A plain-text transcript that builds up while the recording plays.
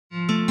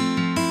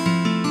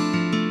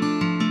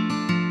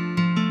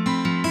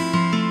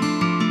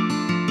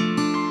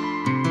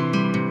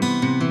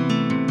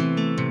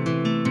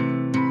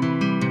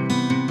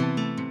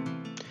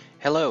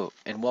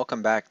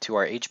welcome back to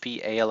our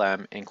HP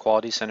ALM and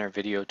Quality Center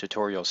video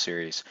tutorial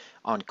series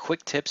on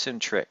quick tips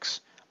and tricks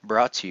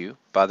brought to you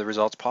by the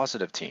Results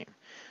Positive team.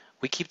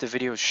 We keep the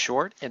videos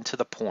short and to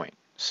the point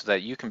so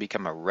that you can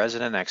become a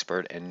resident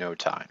expert in no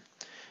time.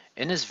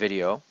 In this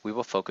video, we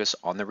will focus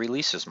on the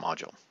releases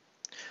module.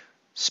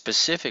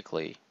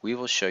 Specifically, we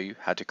will show you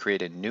how to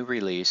create a new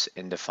release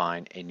and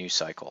define a new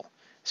cycle.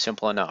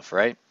 Simple enough,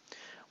 right?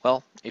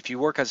 Well, if you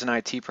work as an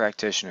IT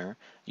practitioner,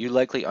 you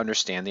likely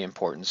understand the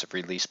importance of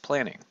release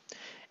planning.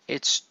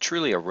 It's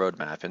truly a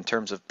roadmap in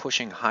terms of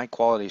pushing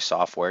high-quality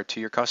software to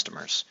your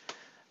customers.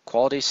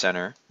 Quality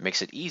Center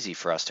makes it easy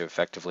for us to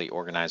effectively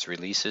organize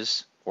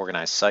releases,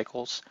 organize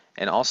cycles,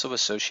 and also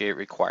associate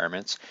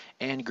requirements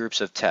and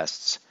groups of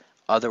tests,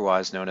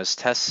 otherwise known as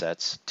test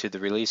sets, to the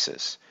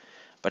releases.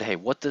 But hey,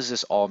 what does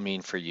this all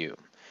mean for you?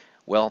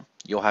 Well,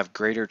 you'll have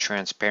greater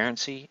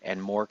transparency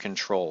and more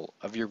control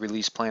of your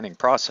release planning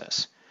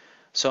process.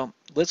 So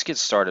let's get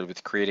started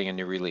with creating a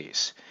new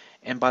release.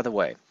 And by the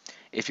way,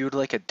 if you would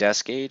like a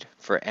desk aid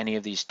for any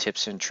of these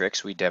tips and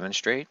tricks we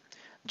demonstrate,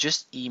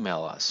 just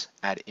email us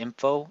at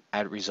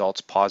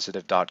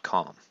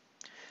info@resultspositive.com.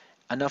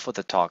 Enough with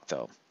the talk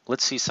though,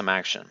 let's see some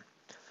action.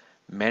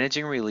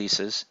 Managing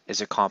releases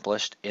is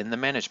accomplished in the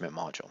management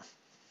module.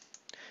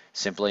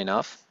 Simply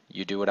enough,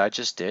 you do what I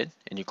just did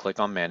and you click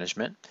on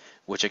management,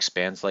 which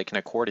expands like an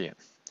accordion.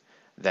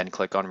 Then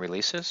click on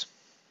releases.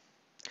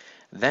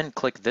 Then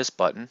click this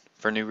button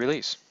for new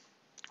release.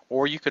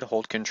 Or you could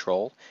hold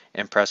Control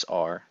and press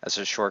R as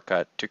a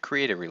shortcut to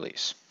create a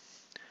release.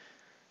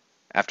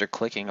 After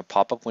clicking, a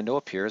pop-up window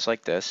appears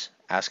like this,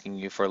 asking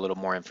you for a little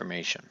more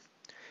information.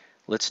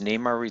 Let's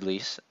name our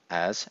release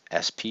as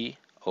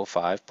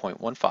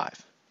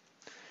SP05.15.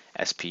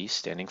 SP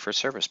standing for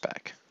Service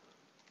Pack.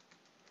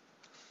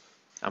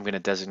 I'm going to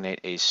designate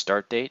a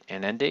start date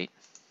and end date.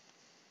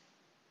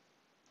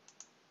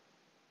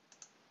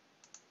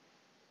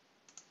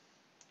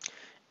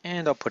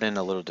 And I'll put in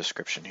a little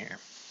description here.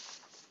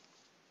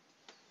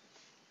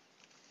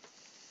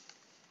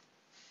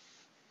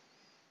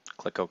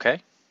 Click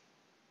OK.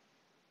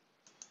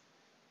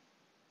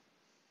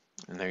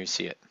 And there you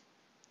see it.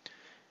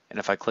 And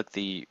if I click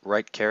the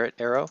right caret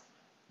arrow,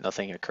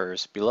 nothing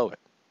occurs below it.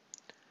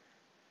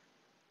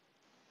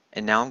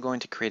 And now I'm going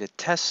to create a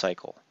test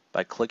cycle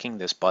by clicking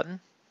this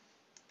button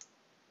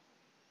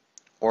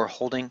or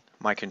holding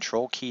my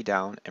Control key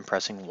down and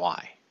pressing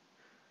Y.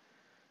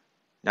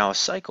 Now a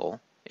cycle,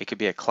 it could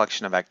be a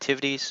collection of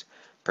activities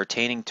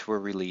pertaining to a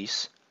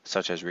release,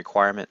 such as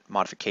requirement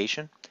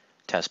modification,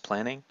 test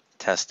planning,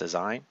 test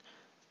design,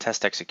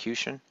 test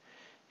execution,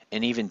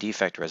 and even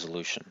defect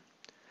resolution.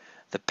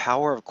 The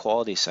power of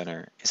Quality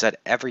Center is that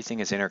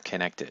everything is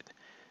interconnected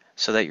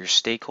so that your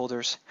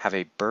stakeholders have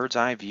a bird's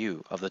eye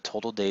view of the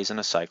total days in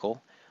a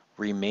cycle,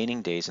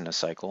 remaining days in a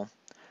cycle,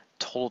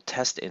 total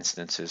test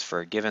instances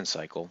for a given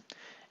cycle,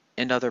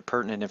 and other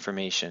pertinent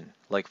information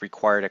like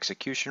required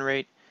execution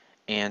rate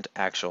and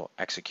actual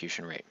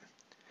execution rate.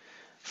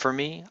 For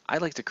me, I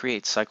like to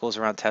create cycles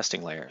around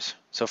testing layers.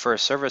 So for a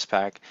service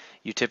pack,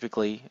 you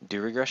typically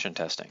do regression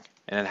testing,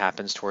 and it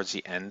happens towards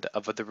the end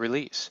of the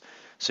release.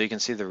 So you can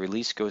see the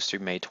release goes through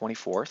May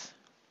 24th,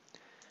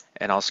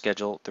 and I'll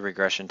schedule the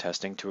regression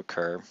testing to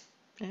occur,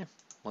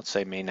 let's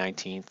say May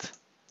 19th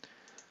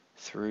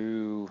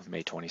through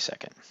May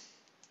 22nd.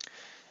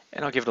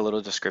 And I'll give it a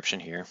little description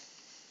here.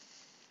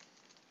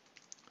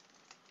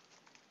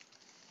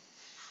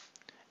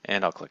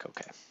 And I'll click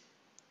OK.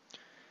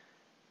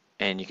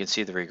 And you can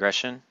see the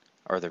regression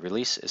or the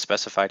release is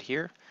specified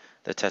here.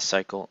 The test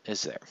cycle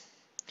is there.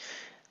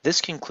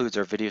 This concludes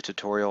our video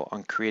tutorial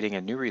on creating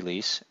a new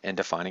release and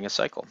defining a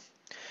cycle.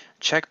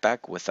 Check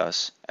back with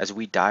us as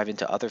we dive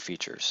into other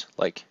features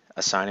like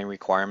assigning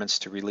requirements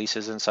to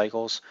releases and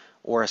cycles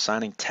or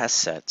assigning test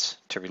sets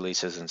to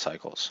releases and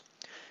cycles.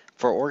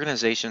 For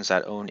organizations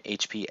that own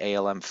HP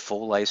ALM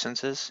full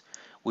licenses,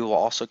 we will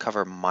also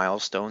cover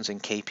milestones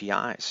and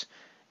KPIs,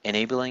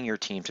 enabling your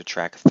team to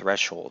track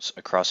thresholds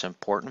across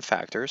important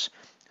factors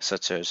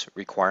such as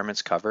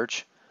requirements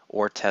coverage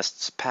or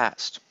tests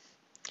passed.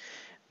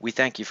 We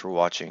thank you for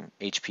watching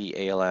HP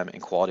ALM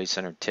and Quality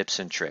Center Tips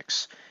and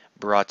Tricks,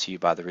 brought to you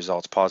by the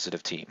Results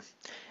Positive team.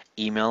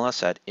 Email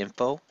us at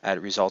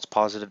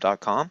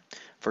info@resultspositive.com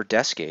for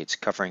desk aids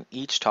covering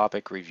each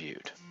topic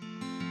reviewed.